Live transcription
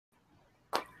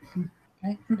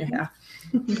Okay. Yeah.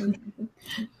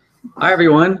 Hi,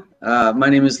 everyone. My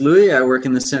name is Louis. I work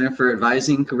in the Center for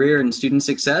Advising Career and Student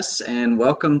Success, and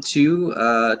welcome to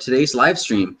today's live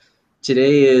stream.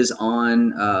 Today is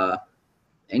on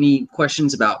any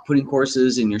questions about putting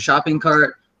courses in your shopping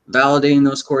cart, validating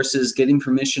those courses, getting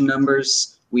permission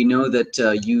numbers. We know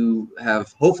that you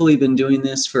have hopefully been doing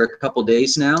this for a couple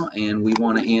days now, and we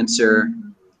want to answer,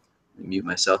 let me mute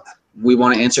myself. We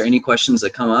want to answer any questions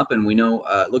that come up, and we know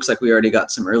it looks like we already got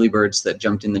some early birds that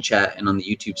jumped in the chat and on the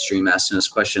YouTube stream asking us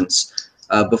questions.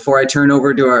 Before I turn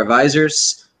over to our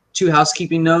advisors, 2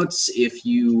 housekeeping notes. If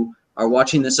you are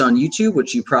watching this on YouTube,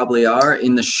 which you probably are,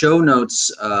 in the show notes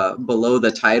below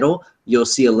the title, you'll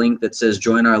see a link that says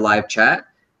join our live chat,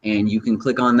 and you can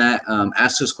click on that,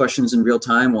 ask us questions in real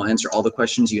time. We'll answer all the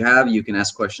questions you have. You can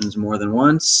ask questions more than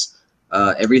once.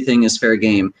 Everything is fair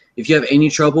game. If you have any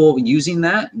trouble using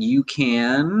that, you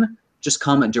can just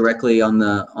comment directly on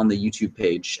the YouTube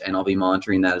page, and I'll be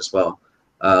monitoring that as well.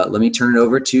 Let me turn it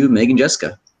over to Meg and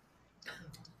Jessica.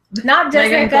 Not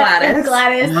Jessica,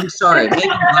 Gladys. Oh, I'm sorry, Meg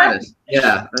and Gladys.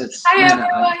 Yeah. Hi,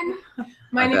 everyone.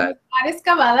 My name is Gladys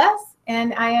Cavadas,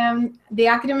 and I am the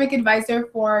academic advisor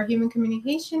for human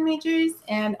communication majors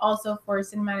and also for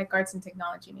cinematic arts and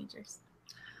technology majors.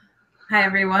 Hi,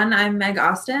 everyone. I'm Meg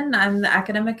Austin. I'm the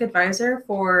academic advisor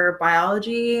for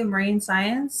biology, marine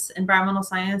science, environmental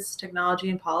science, technology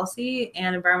and policy,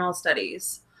 and environmental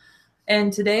studies.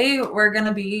 And today we're going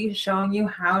to be showing you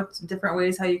different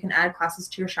ways how you can add classes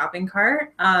to your shopping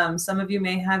cart. Some of you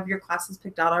may have your classes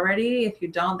picked out already. If you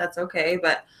don't, that's okay.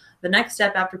 But the next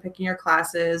step after picking your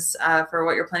classes for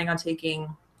what you're planning on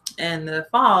taking in the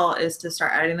fall is to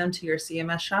start adding them to your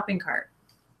CMS shopping cart.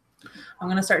 I'm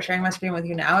going to start sharing my screen with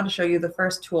you now to show you the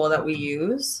first tool that we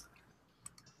use.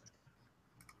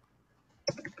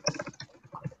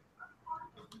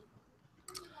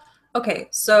 Okay,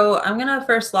 so I'm going to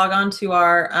first log on to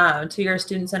our to your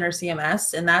Student Center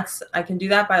CMS, and I can do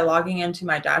that by logging into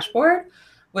my dashboard,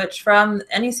 which from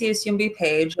any CSUMB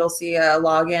page, you'll see a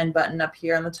login button up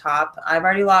here on the top. I've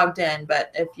already logged in,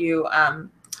 but if you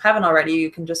haven't already,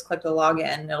 you can just click the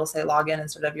login. It'll say login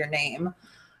instead of your name.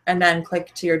 And then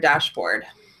click to your dashboard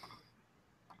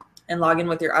and log in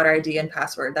with your Otter ID and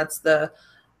password. That's the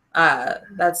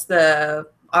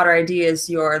Otter ID is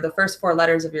the first 4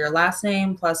 letters of your last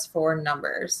name plus 4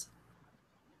 numbers.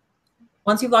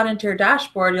 Once you've logged into your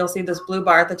dashboard, you'll see this blue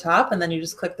bar at the top, and then you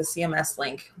just click the CMS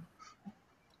link,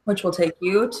 which will take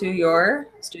you to your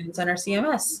Student Center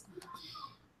CMS,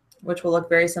 which will look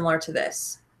very similar to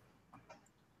this.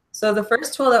 So the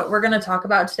first tool that we're going to talk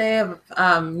about today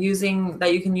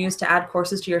that you can use to add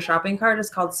courses to your shopping cart is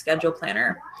called Schedule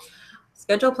Planner.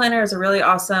 Schedule Planner is a really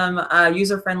awesome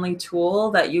user-friendly tool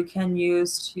that you can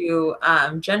use to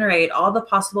generate all the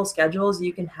possible schedules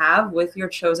you can have with your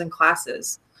chosen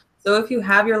classes. So if you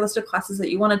have your list of classes that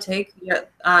you want to take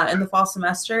in the fall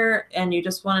semester and you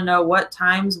just want to know what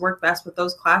times work best with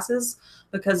those classes,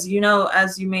 because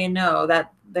as you may know,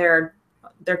 that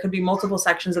there could be multiple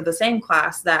sections of the same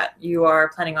class that you are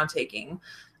planning on taking.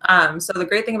 So the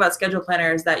great thing about Schedule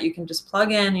Planner is that you can just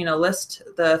plug in, list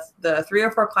the 3 or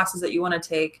 4 classes that you want to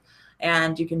take,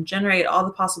 and you can generate all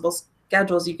the possible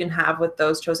schedules you can have with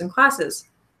those chosen classes.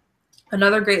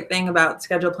 Another great thing about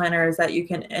Schedule Planner is that you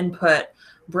can input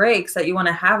breaks that you want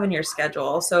to have in your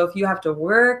schedule. So if you have to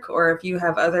work, or if you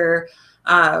have other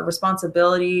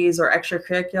responsibilities or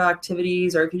extracurricular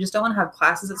activities, or if you just don't want to have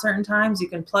classes at certain times, you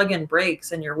can plug in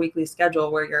breaks in your weekly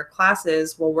schedule where your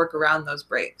classes will work around those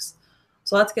breaks.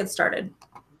 So let's get started.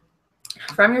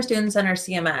 From your Student Center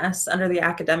CMS, under the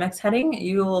academics heading,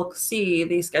 you will see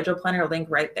the Schedule Planner link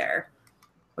right there.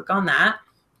 Click on that.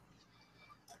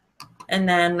 And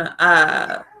then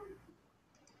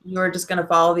you're just going to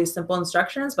follow these simple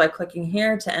instructions by clicking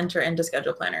here to enter into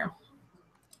Schedule Planner.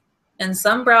 And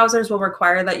some browsers will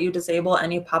require that you disable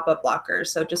any pop-up blockers.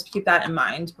 So just keep that in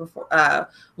mind before,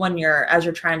 as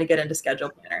you're trying to get into Schedule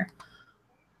Planner.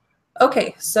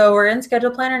 Okay, so we're in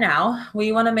Schedule Planner now.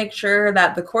 We want to make sure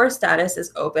that the course status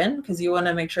is open, because you want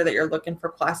to make sure that you're looking for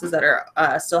classes that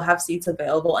are still have seats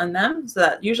available in them. So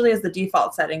that usually is the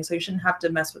default setting, so you shouldn't have to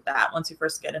mess with that once you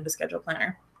first get into Schedule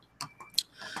Planner.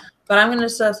 But I'm going to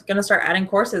start adding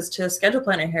courses to Schedule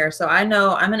Planner here. So I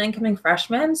know I'm an incoming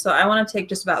freshman, so I want to take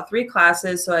just about 3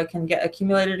 classes so I can get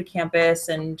accumulated to campus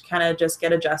and kind of just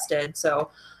get adjusted. So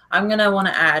I'm going to want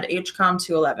to add HCOM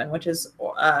 211, which is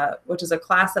a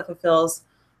class that fulfills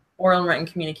oral and written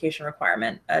communication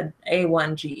requirement,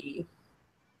 A1GE.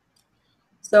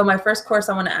 So my first course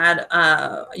I want to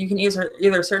add, you can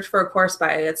either search for a course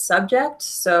by its subject,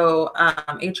 so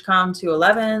HCOM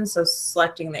 211, so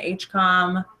selecting the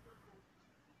HCOM.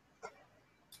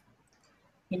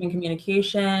 human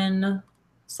communication,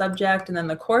 subject, and then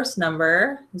the course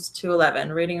number is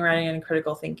 211, reading, writing, and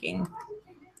critical thinking.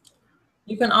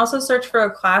 You can also search for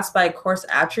a class by course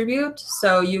attribute.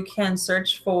 So you can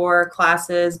search for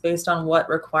classes based on what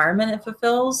requirement it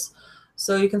fulfills.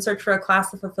 So you can search for a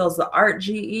class that fulfills the art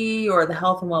GE or the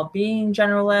health and well-being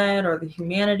general ed or the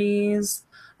humanities.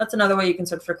 That's another way you can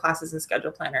search for classes in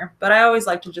Schedule Planner. But I always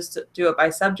like to just do it by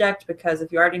subject, because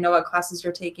if you already know what classes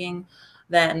you're taking,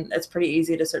 then it's pretty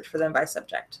easy to search for them by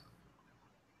subject.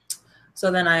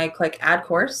 So then I click Add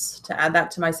Course to add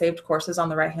that to my saved courses on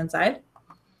the right-hand side.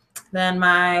 Then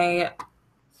my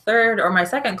third or my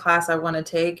second class I want to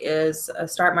take is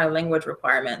Start My Language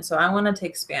requirement. So I want to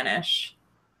take Spanish.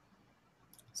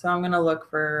 So I'm going to look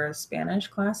for Spanish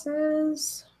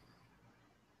classes.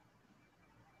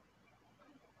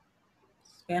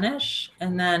 Spanish.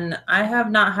 And then I have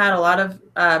not had a lot of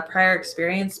prior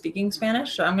experience speaking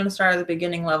Spanish. So I'm going to start at the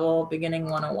beginning level, beginning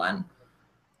 101.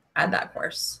 Add that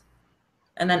course.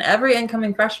 And then every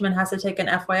incoming freshman has to take an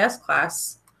FYS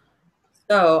class.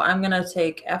 So I'm going to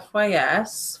take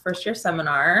FYS, first year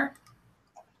seminar.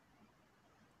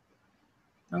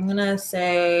 I'm going to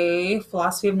say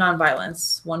Philosophy of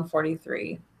Nonviolence,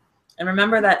 143. And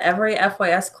remember that every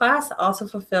FYS class also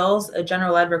fulfills a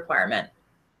general ed requirement.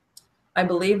 I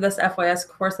believe this FYS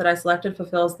course that I selected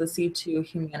fulfills the C2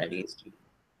 humanities.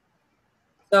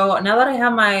 So now that I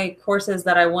have my courses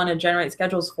that I want to generate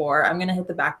schedules for, I'm going to hit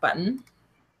the back button.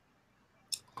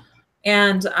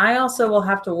 And I also will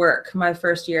have to work my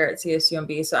first year at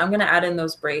CSUMB. So I'm going to add in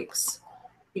those breaks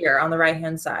here on the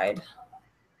right-hand side.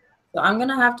 So I'm going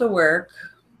to have to work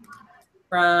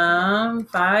from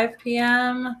 5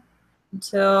 p.m.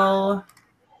 until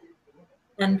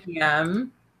 10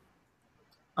 p.m.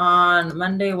 on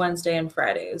Monday, Wednesday, and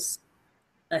Fridays.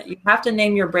 You have to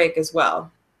name your break as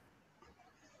well.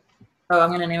 So I'm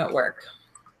going to name it work.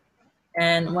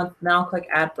 And then I'll click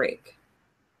Add Break.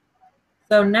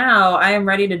 So now I am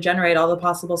ready to generate all the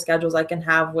possible schedules I can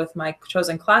have with my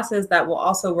chosen classes that will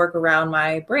also work around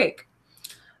my break.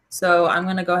 So I'm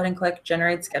going to go ahead and click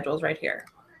Generate Schedules right here.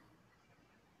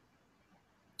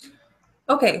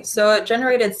 Okay, so it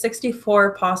generated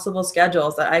 64 possible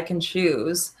schedules that I can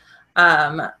choose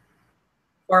for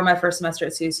my first semester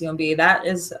at CSUMB. That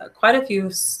is quite a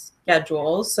few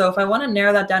schedules. So if I want to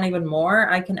narrow that down even more,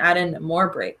 I can add in more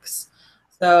breaks.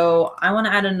 So I want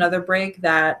to add another break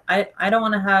that I don't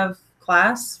want to have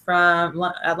class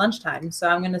at lunchtime. So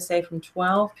I'm going to say from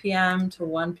 12 p.m. to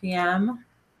 1 p.m.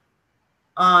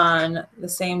 on the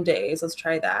same days. Let's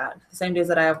try that. The same days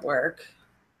that I have work.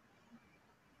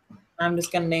 I'm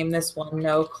just going to name this one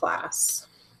No Class.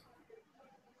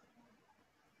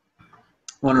 I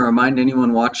want to remind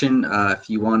anyone watching, if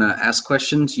you want to ask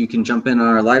questions, you can jump in on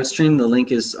our live stream. The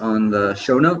link is on the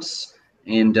show notes,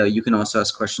 and you can also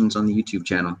ask questions on the YouTube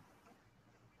channel.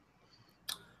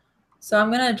 So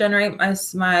I'm going to generate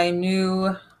my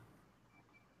new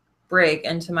break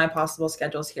into my possible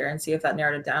schedules here and see if that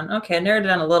narrowed it down. Okay, it narrowed it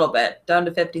down a little bit, down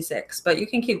to 56, but you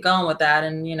can keep going with that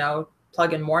and, you know,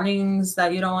 plug in mornings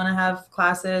that you don't want to have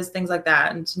classes, things like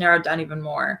that, and to narrow it down even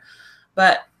more.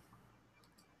 But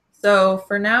so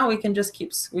for now, we can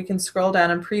scroll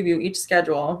down and preview each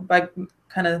schedule by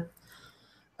kind of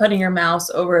putting your mouse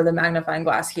over the magnifying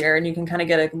glass here, and you can kind of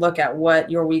get a look at what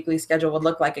your weekly schedule would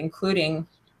look like, including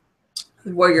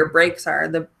where your breaks are.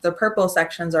 The purple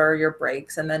sections are your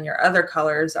breaks, and then your other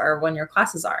colors are when your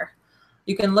classes are.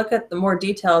 You can look at the more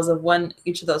details of when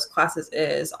each of those classes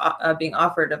is being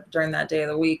offered during that day of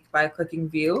the week by clicking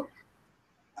View.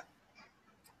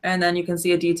 And then you can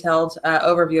see a detailed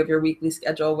overview of your weekly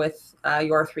schedule with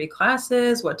your 3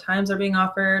 classes, what times are being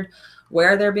offered,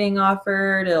 where they're being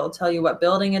offered. It'll tell you what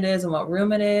building it is and what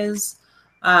room it is,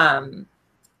 and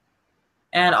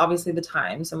obviously the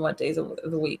times and what days of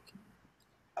the week.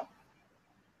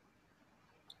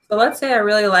 So let's say I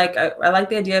really like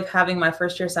the idea of having my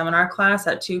first year seminar class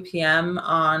at 2 p.m.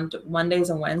 on Mondays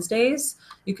and Wednesdays.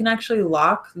 You can actually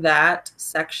lock that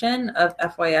section of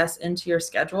FYS into your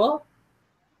schedule.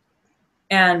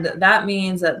 And that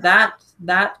means that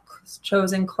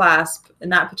chosen class in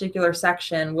that particular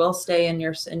section will stay in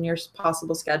your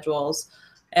possible schedules,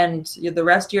 and the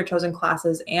rest of your chosen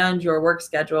classes and your work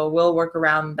schedule will work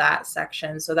around that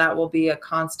section. So that will be a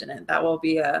constant. That will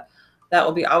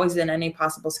be always in any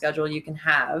possible schedule you can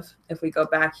have. If we go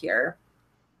back here,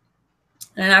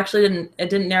 and it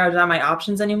didn't narrow down my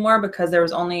options anymore because there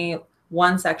was only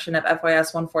one section of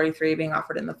FYS 143 being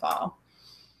offered in the fall.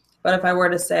 But if I were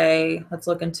to say, let's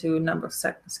look into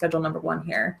schedule number 1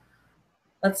 here.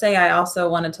 Let's say I also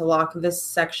wanted to lock this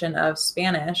section of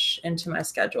Spanish into my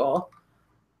schedule.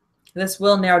 This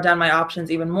will narrow down my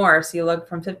options even more. So you look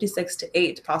from 56 to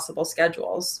 8 possible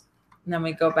schedules. And then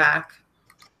we go back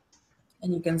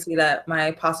and you can see that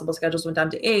my possible schedules went down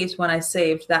to 8 when I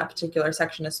saved that particular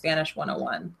section of Spanish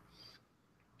 101.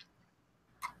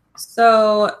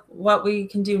 So what we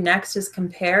can do next is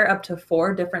compare up to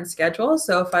 4 different schedules.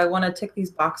 So if I want to tick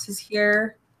these boxes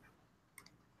here,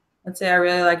 let's say I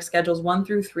really like schedules 1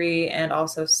 through 3 and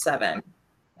also 7.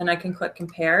 And I can click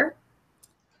compare.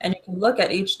 And you can look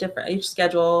at each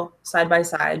schedule side by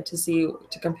side to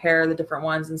compare the different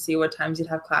ones and see what times you'd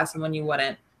have class and when you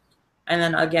wouldn't. And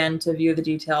then again, to view the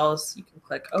details, you can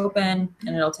click open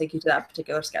and it'll take you to that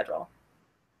particular schedule.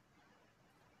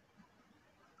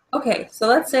 Okay, so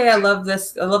let's say I love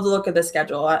this. I love the look of this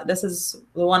schedule. This is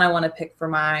the one I want to pick for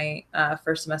my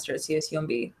first semester at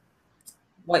CSUMB.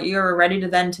 What you're ready to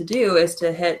then to do is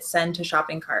to hit send to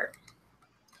shopping cart.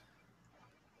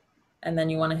 And then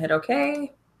you want to hit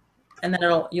OK. And then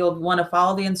you'll want to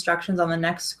follow the instructions on the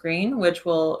next screen, which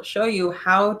will show you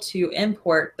how to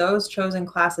import those chosen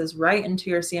classes right into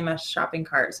your CMS shopping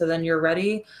cart. So then you're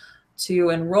ready to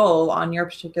enroll on your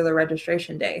particular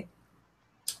registration day.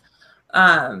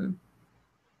 So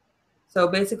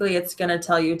basically it's going to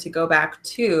tell you to go back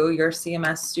to your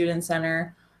CMS Student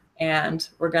Center, and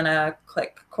we're going to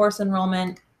click course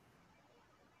enrollment.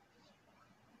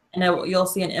 And you'll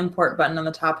see an import button on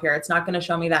the top here. It's not going to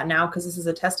show me that now because this is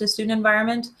a tested student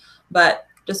environment, but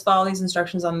just follow these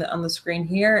instructions on the screen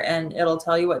here and it'll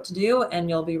tell you what to do and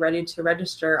you'll be ready to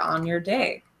register on your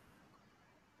day.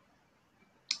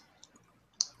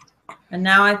 And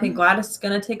now I think Gladys is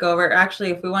going to take over.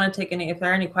 Actually, if we want to take if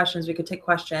there are any questions, we could take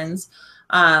questions.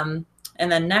 And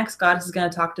then next, Gladys is going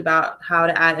to talk about how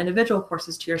to add individual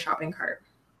courses to your shopping cart.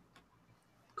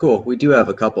 Cool. We do have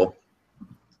a couple.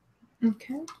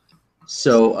 Okay.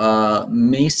 So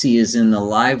Macy is in the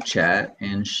live chat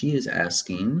and she is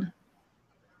asking,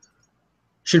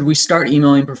 should we start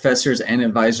emailing professors and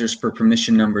advisors for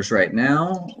permission numbers right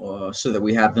now so that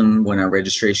we have them when our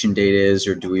registration date is,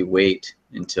 or do we wait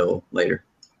until later?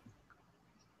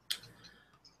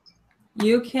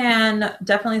 You can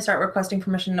definitely start requesting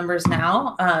permission numbers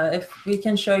now. If we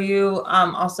can show you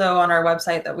also on our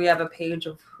website that we have a page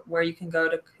of where you can go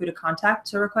to who to contact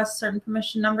to request certain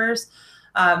permission numbers.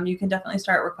 You can definitely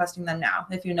start requesting them now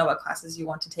if you know what classes you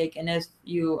want to take and if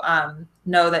you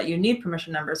know that you need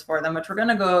permission numbers for them, which we're going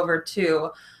to go over too,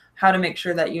 how to make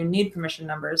sure that you need permission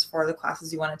numbers for the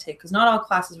classes you want to take, because not all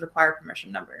classes require permission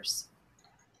numbers.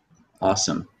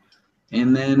 Awesome.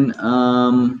 And then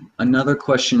another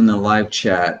question in the live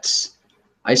chat.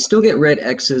 I still get red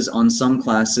X's on some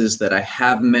classes that I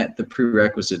have met the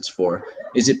prerequisites for.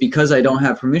 Is it because I don't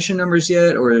have permission numbers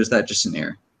yet, or is that just an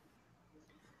error?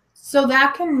 So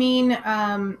that can mean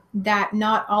that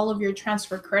not all of your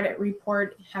transfer credit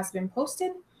report has been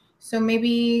posted. So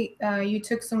maybe you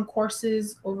took some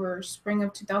courses over spring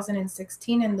of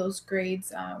 2016 and those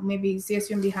grades, maybe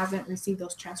CSUMB hasn't received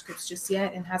those transcripts just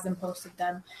yet and hasn't posted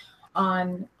them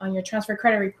on your transfer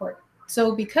credit report.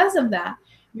 So because of that,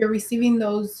 you're receiving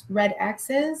those red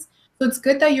X's. So it's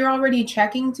good that you're already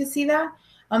checking to see that.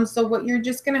 So what you're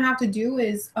just going to have to do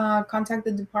is contact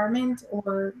the department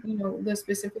or, the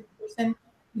specific person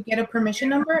to get a permission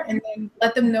number and then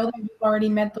let them know that you've already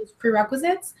met those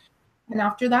prerequisites. And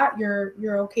after that,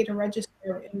 you're okay to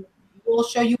register, and we'll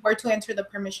show you where to enter the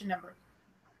permission number.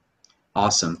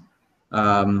 Awesome.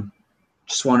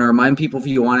 Just want to remind people, if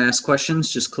you want to ask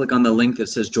questions, just click on the link that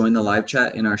says join the live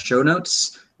chat in our show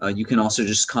notes. You can also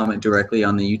just comment directly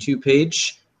on the YouTube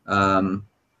page.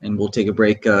 And we'll take a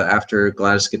break after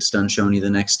Gladys gets done showing you the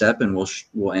next step, and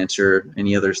we'll answer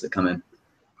any others that come in.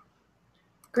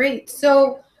 Great.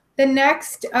 So the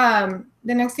next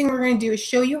thing we're going to do is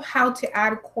show you how to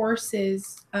add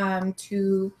courses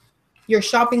to your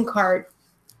shopping cart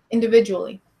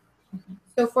individually.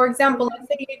 So for example, let's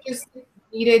say you just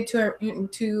needed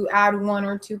to add 1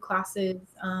 or 2 classes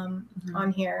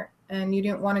on here, and you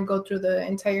didn't want to go through the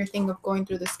entire thing of going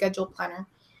through the schedule planner.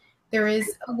 There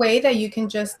is a way that you can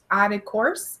just add a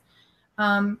course.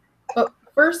 But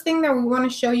first thing that we want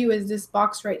to show you is this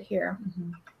box right here.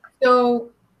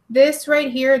 So this right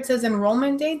here, it says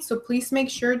enrollment date. So please make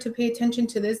sure to pay attention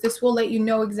to this. This will let you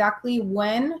know exactly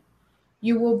when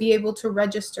you will be able to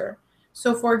register.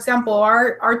 So for example,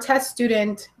 our test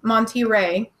student, Monty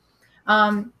Ray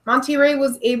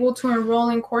was able to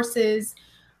enroll in courses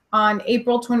on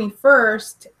April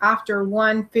 21st after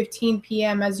 1:15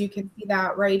 p.m. as you can see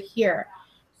that right here.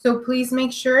 So please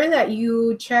make sure that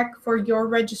you check for your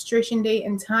registration date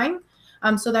and time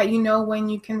so that you know when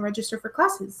you can register for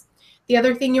classes. The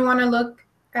other thing you want to look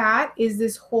at is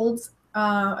this holds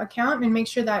account and make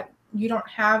sure that you don't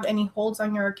have any holds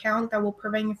on your account that will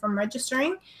prevent you from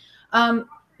registering.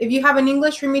 If you have an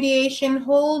English remediation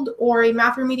hold or a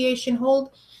math remediation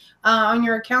hold on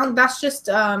your account, that's just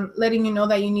letting you know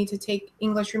that you need to take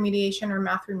English remediation or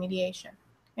math remediation.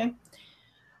 Okay.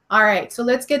 All right, so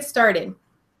let's get started.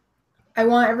 I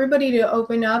want everybody to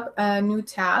open up a new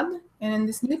tab. And in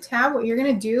this new tab, what you're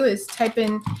going to do is type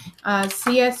in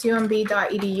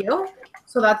csumb.edu.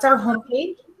 So that's our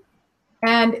homepage.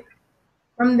 And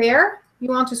from there, you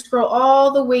want to scroll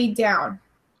all the way down.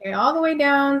 Okay, all the way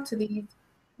down to these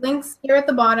links here at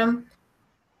the bottom.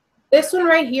 This one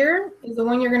right here is the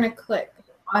one you're going to click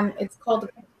on. It's called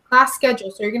class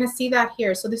schedule. So you're going to see that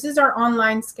here. So this is our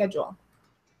online schedule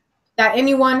that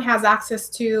anyone has access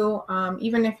to.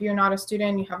 Even if you're not a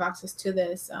student, you have access to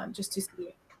this just to see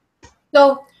it.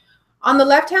 So on the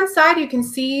left-hand side, you can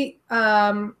see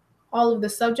all of the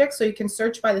subjects. So you can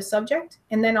search by the subject.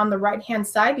 And then on the right-hand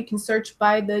side, you can search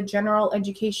by the general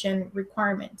education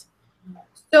requirement.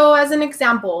 So as an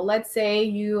example, let's say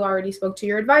you already spoke to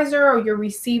your advisor or you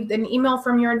received an email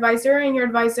from your advisor and your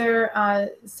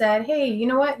advisor said, hey, you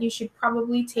know what? You should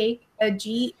probably take a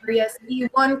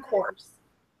GRESE1 course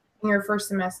in your first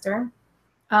semester.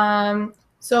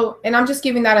 And I'm just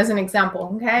giving that as an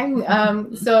example, okay?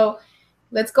 So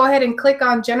let's go ahead and click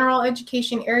on General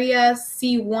Education Area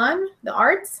C1, the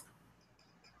arts.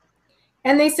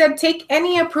 And they said, take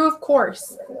any approved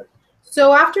course.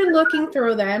 So after looking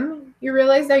through them, you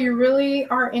realize that you really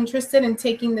are interested in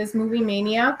taking this Movie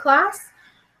Mania class,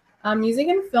 music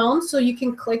and film. So you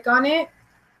can click on it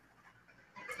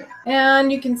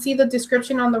and you can see the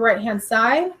description on the right-hand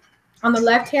side. On the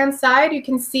left-hand side, you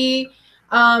can see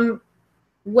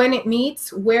when it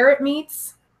meets, where it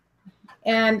meets,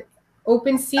 and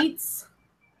open seats,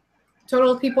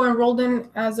 total people enrolled in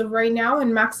as of right now,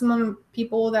 and maximum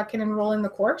people that can enroll in the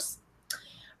course.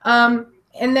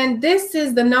 And then this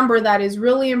is the number that is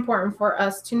really important for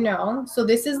us to know. So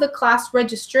this is the class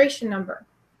registration number.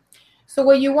 So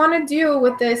what you want to do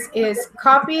with this is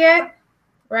copy it,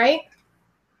 right?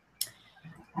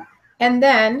 And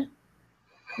then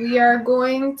we are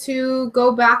going to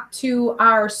go back to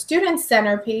our Student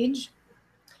Center page.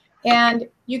 And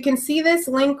you can see this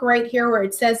link right here where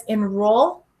it says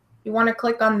enroll. You want to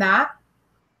click on that.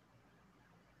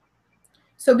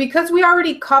 So because we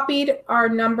already copied our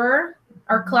number,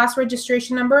 our class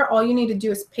registration number, all you need to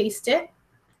do is paste it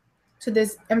to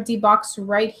this empty box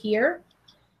right here.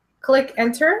 Click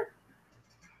enter.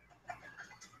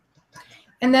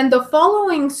 And then the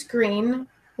following screen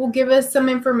will give us some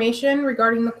information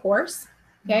regarding the course.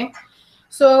 Okay.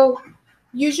 So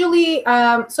usually,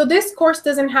 so this course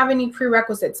doesn't have any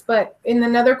prerequisites, but in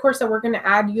another course that we're going to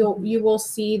add, you will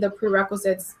see the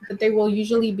prerequisites, but they will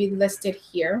usually be listed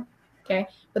here. Okay.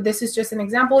 But this is just an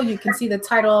example. You can see the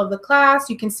title of the class.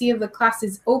 You can see if the class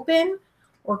is open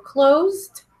or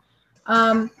closed.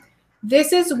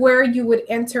 This is where you would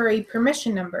enter a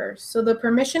permission number. So the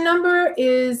permission number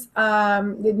is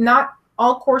not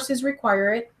all courses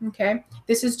require it. Okay.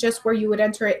 This is just where you would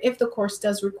enter it if the course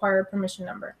does require a permission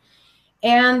number.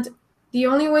 And the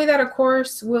only way that a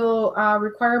course will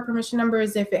require a permission number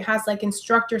is if it has like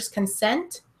instructor's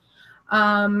consent,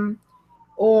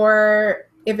 or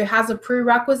if it has a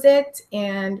prerequisite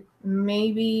and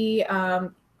maybe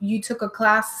you took a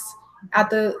class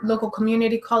at the local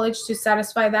community college to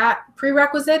satisfy that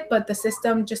prerequisite, but the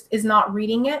system just is not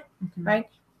reading it, right?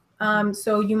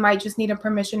 So you might just need a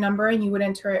permission number and you would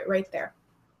enter it right there.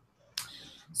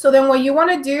 So then what you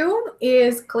want to do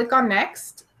is click on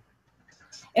next.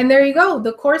 And there you go.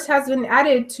 The course has been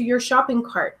added to your shopping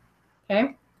cart,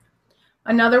 okay?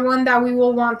 Another one that we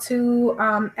will want to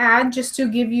add just to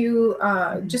give you,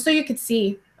 just so you could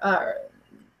see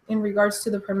in regards to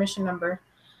the permission number,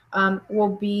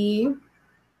 will be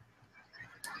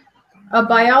a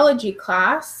biology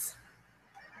class.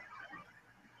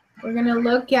 We're going to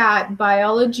look at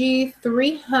biology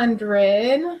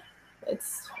 300.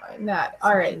 Let's find that.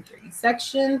 All right,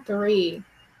 section 3.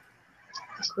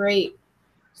 Great.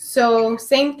 So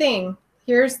same thing.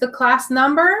 Here's the class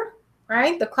number,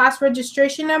 right? The class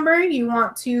registration number. You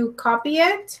want to copy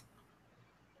it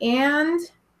and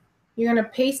you're going to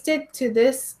paste it to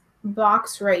this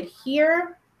box right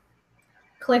here.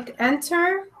 Click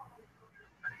enter.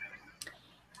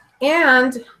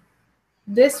 And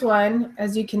this one,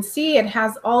 as you can see, it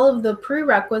has all of the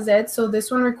prerequisites. So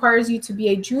this one requires you to be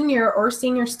a junior or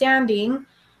senior standing.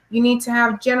 You need to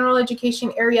have general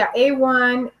education area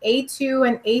A1, A2,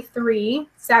 and A3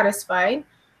 satisfied.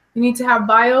 You need to have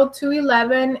Bio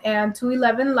 211 and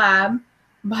 211 lab.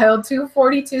 bio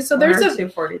 242. So there's a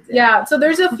 242. Yeah, so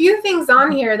there's a few things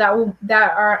on here that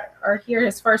are here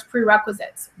as far as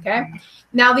prerequisites. Okay.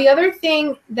 Now the other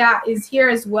thing that is here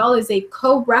as well is a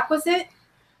co-requisite.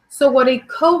 So what a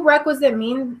co-requisite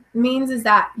means is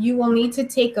that you will need to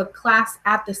take a class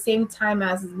at the same time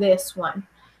as this one.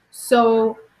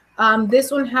 So this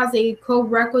one has a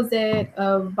co-requisite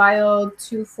of bio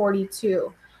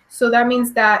 242. So that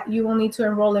means that you will need to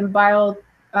enroll in bio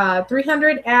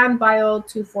 300 and bio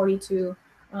 242,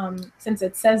 since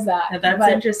it says that. Yeah,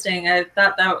 that's interesting. I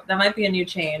thought that might be a new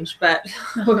change, but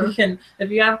we can, if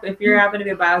you're happen to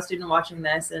be a bio student watching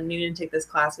this and needing to take this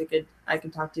class, I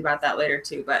can talk to you about that later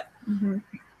too. But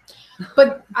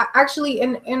but actually,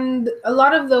 in a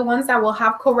lot of the ones that will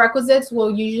have co-requisites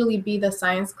will usually be the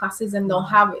science classes, and they'll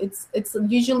have it's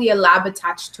usually a lab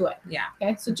attached to it. Yeah.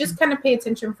 Okay. So just kind of pay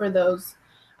attention for those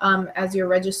as you're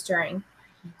registering.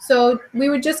 So we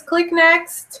would just click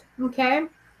next, okay,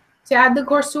 to add the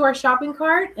course to our shopping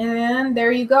cart, and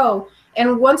there you go.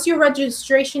 And once your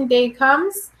registration day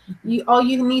comes, all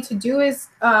you need to do is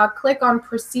click on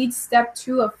proceed step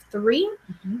 2 of 3,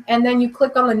 and then you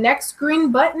click on the next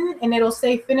green button, and it'll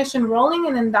say finish enrolling,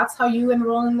 and then that's how you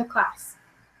enroll in the class.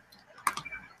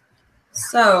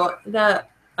 So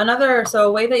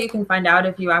a way that you can find out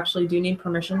if you actually do need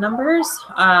permission numbers,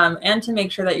 and to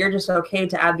make sure that you're just okay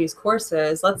to add these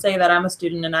courses. Let's say that I'm a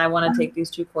student and I want to take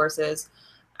these 2 courses.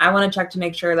 I want to check to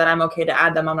make sure that I'm okay to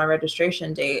add them on my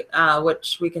registration date,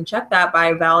 which we can check that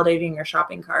by validating your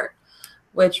shopping cart,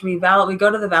 which we go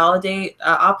to the validate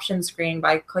option screen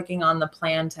by clicking on the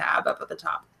plan tab up at the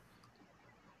top.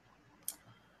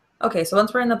 Okay, so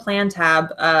once we're in the plan tab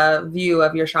view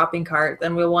of your shopping cart,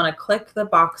 then we'll want to click the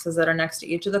boxes that are next to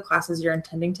each of the classes you're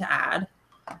intending to add,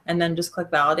 and then just click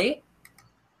validate.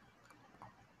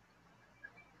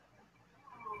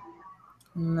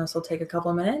 And this will take a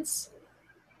couple minutes,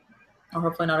 or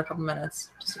hopefully not a couple minutes,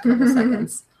 just a couple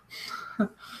seconds.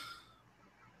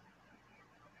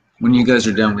 When you guys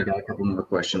are done, we got a couple more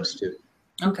questions too.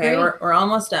 Okay, we're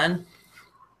almost done.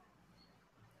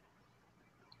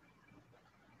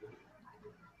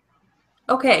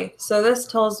 Okay, so this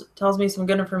tells me some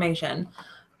good information.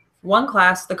 One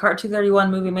class, the CART 231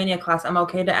 Movie Mania class, I'm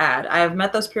okay to add. I have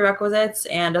met those prerequisites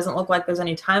and doesn't look like there's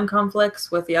any time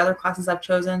conflicts with the other classes I've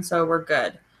chosen, so we're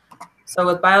good. So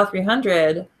with Bio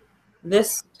 300,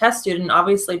 this test student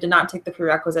obviously did not take the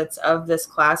prerequisites of this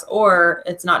class, or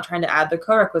it's not trying to add the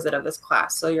co-requisite of this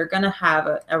class. So you're going to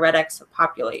have a red X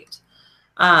populate.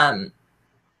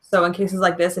 So in cases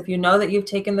like this, if you know that you've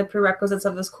taken the prerequisites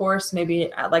of this course,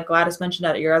 maybe like Gladys mentioned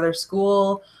at your other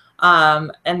school,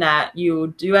 and that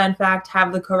you do in fact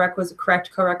have the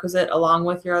correct co-requisite along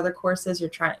with your other courses, you're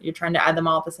trying to add them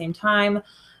all at the same time,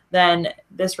 then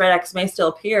this red X may still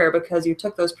appear because you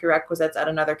took those prerequisites at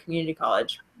another community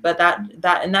college. But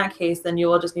that in that case, then you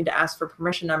will just need to ask for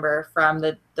permission number from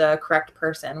the correct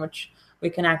person, which we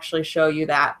can actually show you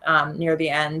that near the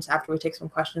end after we take some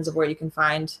questions of where you can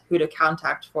find who to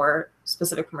contact for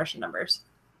specific permission numbers.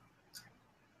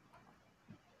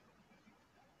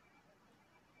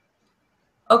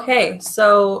 Okay,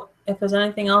 so if there's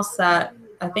anything else that,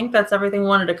 I think that's everything we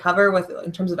wanted to cover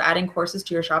in terms of adding courses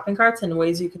to your shopping carts and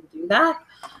ways you can do that.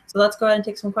 So let's go ahead and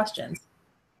take some questions.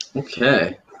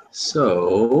 Okay,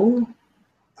 so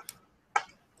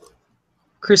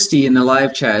Christy in the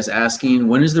live chat is asking,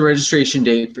 when is the registration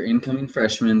date for incoming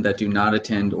freshmen that do not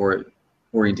attend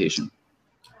orientation?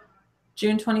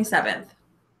 June 27th.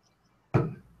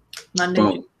 Monday,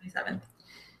 Boom. June 27th.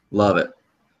 Love it.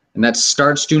 And that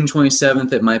starts June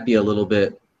 27th. It might be a little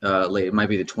bit late. It might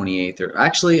be the 28th. Or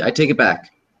actually, I take it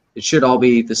back. It should all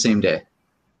be the same day.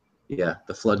 Yeah,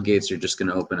 the floodgates are just going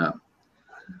to open up.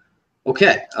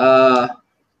 Okay.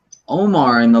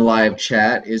 Omar in the live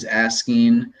chat is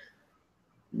asking,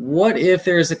 what if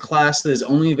there's a class that is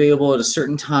only available at a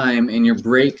certain time and your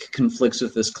break conflicts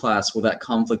with this class? Will that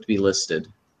conflict be listed?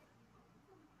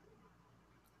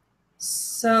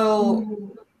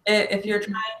 So if you're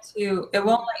trying to, it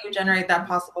won't let you generate that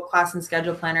possible class in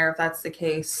Schedule Planner if that's the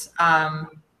case.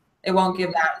 It won't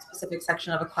give that specific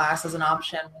section of a class as an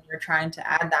option when you're trying to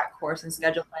add that course in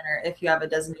Schedule Planner if you have a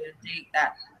designated date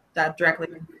that directly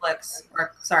conflicts,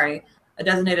 or sorry, a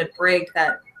designated break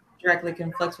that directly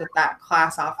conflicts with that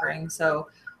class offering. So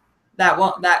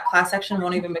that class section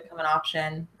won't even become an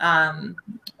option.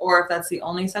 Or if that's the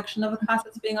only section of a class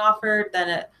that's being offered,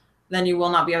 then you will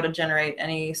not be able to generate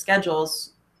any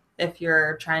schedules if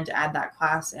you're trying to add that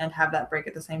class and have that break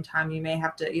at the same time. You may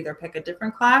have to either pick a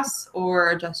different class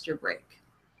or adjust your break.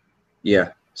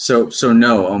 Yeah. So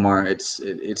no, Omar,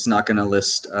 it's not going to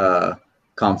list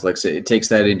conflicts. It takes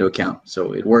that into account.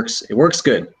 So it works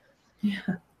good. Yeah.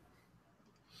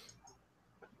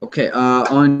 Okay,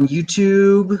 on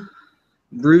YouTube,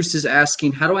 Bruce is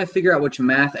asking, how do I figure out which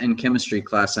math and chemistry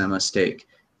class I must take?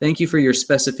 Thank you for your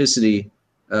specificity,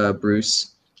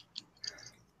 Bruce.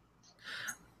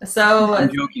 So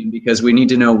I'm joking because we need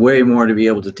to know way more to be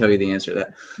able to tell you the answer to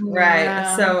that. right.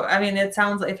 Yeah. So, I mean, it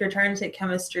sounds like if you're trying to take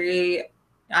chemistry,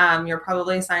 you're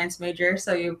probably a science major,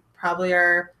 so you probably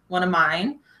are one of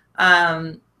mine.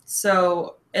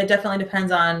 So it definitely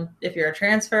depends on if you're a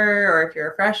transfer or if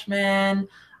you're a freshman.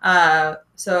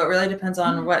 So it really depends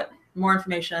on what more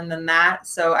information than that.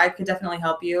 So I could definitely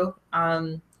help you.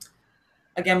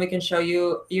 Again, we can show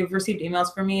you. You've received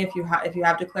emails from me if you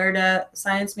have declared a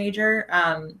science major.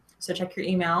 So check your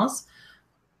emails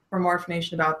for more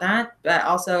information about that. But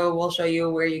also, we'll show you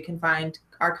where you can find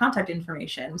our contact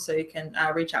information, so you can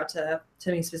reach out to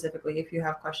me specifically if you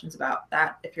have questions about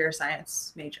that. If you're a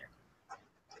science major.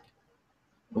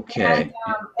 Okay.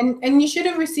 And you should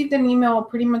have received an email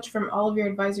pretty much from all of your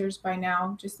advisors by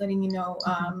now, just letting you know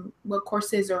what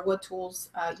courses or what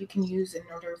tools you can use in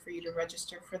order for you to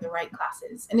register for the right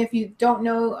classes. And if you don't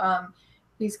know,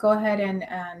 please go ahead and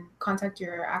contact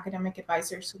your academic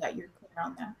advisor so that you're clear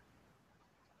on that.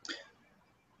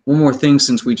 One more thing,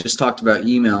 since we just talked about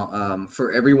email,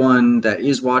 for everyone that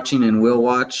is watching and will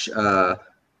watch,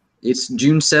 it's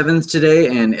June 7th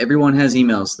today, and everyone has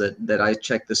emails that I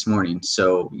checked this morning.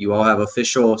 So you all have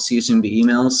official CSUMB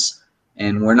emails,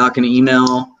 and we're not going to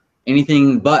email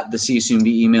anything but the CSUMB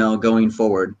email going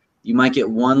forward. You might get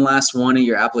one last one at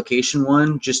your application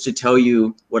one, just to tell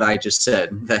you what I just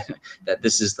said, that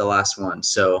this is the last one.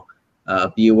 So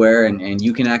be aware, and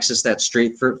you can access that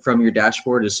straight from your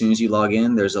dashboard as soon as you log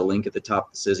in. There's a link at the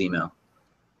top that says email.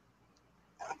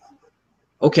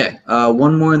 Okay,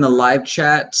 one more in the live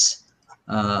chat.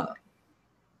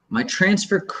 My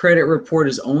transfer credit report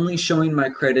is only showing my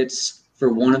credits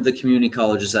for one of the community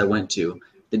colleges I went to.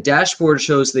 The dashboard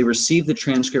shows they received the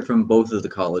transcript from both of the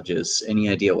colleges. Any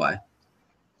idea why?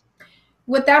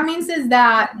 What that means is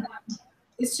that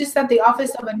it's just that the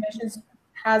Office of Admissions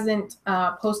hasn't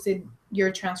posted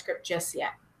your transcript just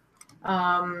yet.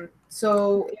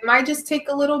 So it might just take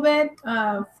a little bit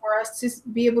for us to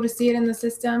be able to see it in the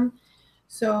system.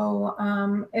 So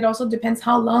it also depends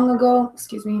how long ago,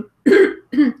 excuse me,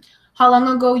 how long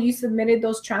ago you submitted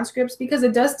those transcripts, because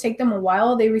it does take them a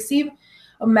while. They receive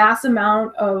a mass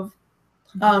amount of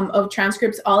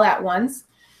transcripts all at once.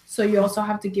 So you also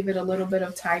have to give it a little bit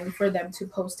of time for them to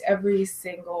post every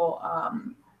single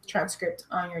transcript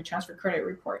on your transfer credit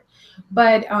report.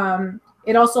 But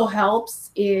it also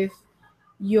helps if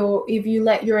you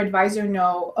let your advisor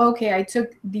know, okay, I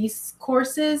took these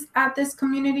courses at this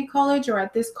community college or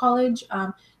at this college,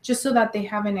 just so that they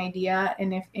have an idea.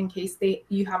 And if in case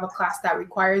you have a class that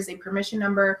requires a permission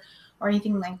number or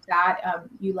anything like that,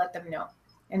 you let them know,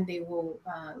 and they will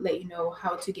let you know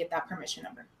how to get that permission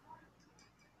number.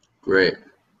 Great.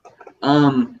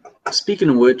 Speaking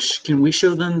of which, can we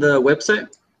show them the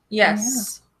website?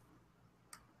 Yes. Yeah.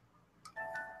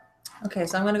 Okay,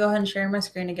 so I'm going to go ahead and share my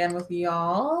screen again with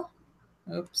y'all.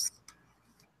 Oops.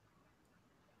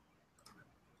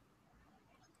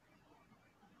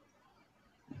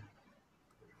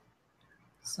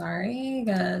 Sorry,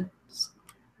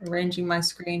 arranging my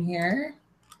screen here.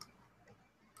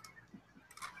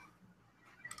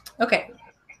 Okay.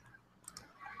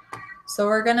 So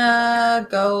we're gonna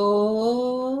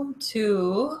go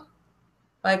to,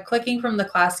 by clicking from the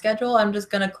class schedule, I'm just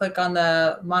gonna click on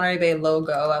the Monterey Bay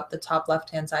logo at the top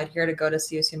left-hand side here to go to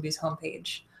CSUMB's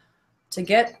homepage. To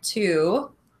get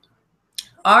to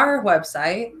our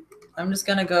website, I'm just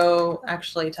gonna go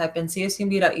actually type in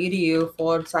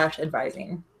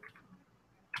csumb.edu/advising.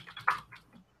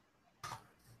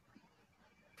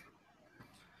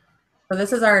 So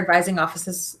this is our advising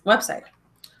office's website.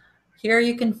 Here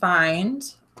you can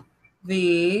find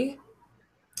the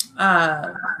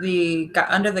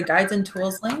under the guides and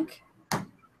tools link,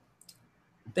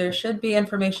 there should be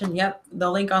information. Yep,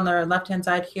 the link on the left-hand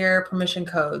side here, permission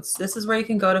codes. This is where you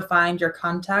can go to find your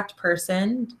contact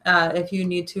person if you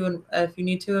need to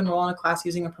enroll in a class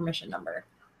using a permission number.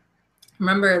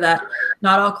 Remember that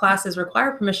not all classes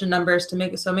require permission numbers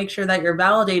so make sure that you're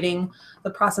validating the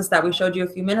process that we showed you a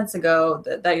few minutes ago,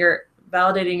 that you're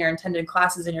validating your intended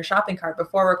classes in your shopping cart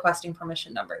before requesting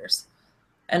permission numbers.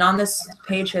 And on this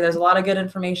page here, there's a lot of good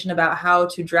information about how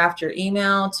to draft your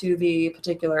email to the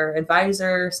particular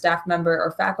advisor, staff member,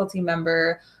 or faculty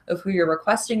member of who you're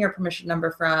requesting your permission number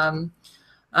from.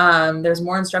 There's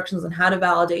more instructions on how to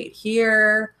validate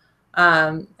here,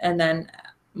 and then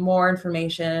more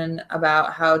information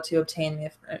about how to obtain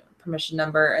the permission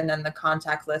number, and then the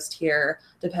contact list here,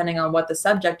 depending on what the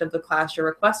subject of the class you're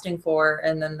requesting for,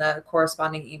 and then the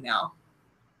corresponding email.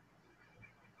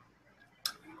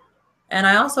 And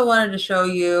I also wanted to show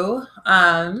you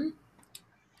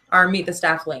our Meet the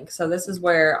Staff link. So this is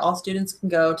where all students can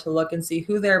go to look and see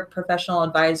who their professional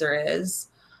advisor is,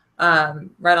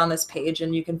 right on this page,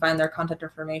 and you can find their contact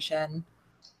information.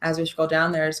 As we scroll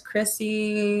down, there's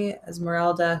Chrissy,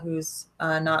 Esmeralda, who's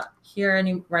not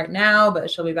here right now, but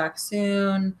she'll be back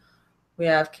soon. We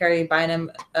have Carrie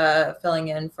Bynum filling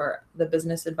in for the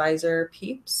business advisor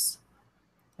peeps.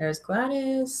 There's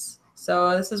Gladys.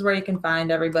 So this is where you can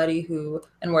find everybody who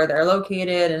and where they're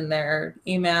located and their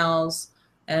emails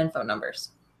and phone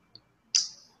numbers.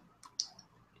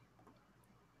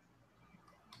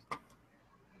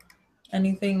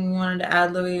 Anything you wanted to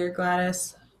add, Louie or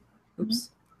Gladys? Oops.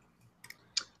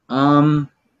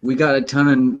 We got a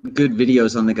ton of good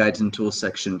videos on the guides and tools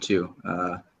section too.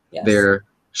 Yes. They're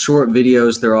short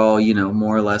videos. They're all, you know,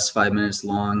 more or less 5 minutes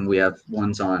long. We have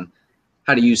ones on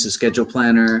how to use the schedule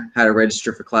planner, how to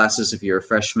register for classes if you're a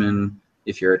freshman,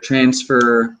 if you're a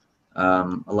transfer,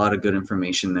 a lot of good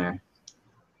information there.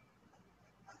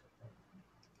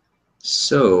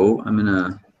 So I'm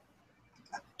gonna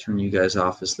turn you guys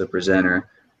off as the presenter.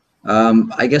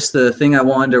 I guess the thing I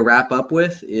wanted to wrap up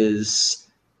with is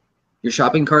your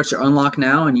shopping carts are unlocked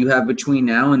now, and you have between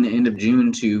now and the end of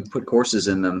June to put courses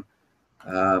in them.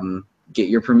 Get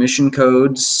your permission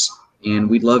codes, and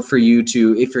we'd love for you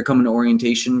to, if you're coming to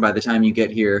orientation, by the time you get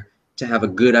here, to have a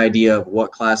good idea of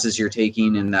what classes you're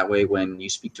taking, and that way when you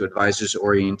speak to advisors at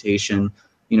orientation,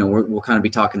 you know, we'll kind of be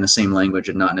talking the same language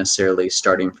and not necessarily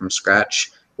starting from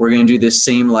scratch. We're going to do this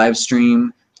same live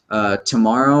stream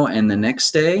tomorrow and the next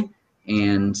day.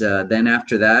 And then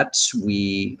after that,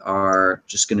 we are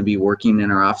just going to be working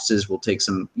in our offices. We'll take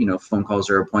some, you know, phone calls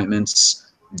or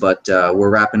appointments, but we're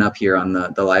wrapping up here on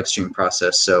the live stream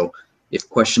process. So if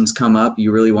questions come up,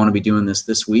 you really want to be doing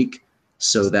this week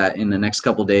so that in the next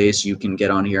couple days you can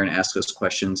get on here and ask us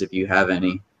questions if you have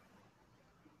any.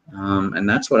 And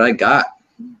that's what I got.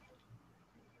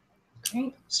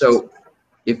 Great. So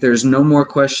if there's no more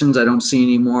questions, I don't see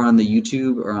any more on the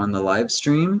YouTube or on the live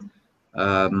stream.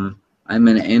 I'm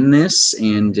going to end this,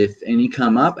 and if any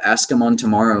come up, ask them on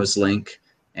tomorrow's link,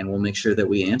 and we'll make sure that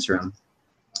we answer them.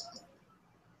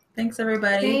 Thanks,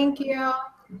 everybody. Thank you.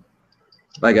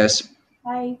 Bye, guys.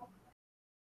 Bye.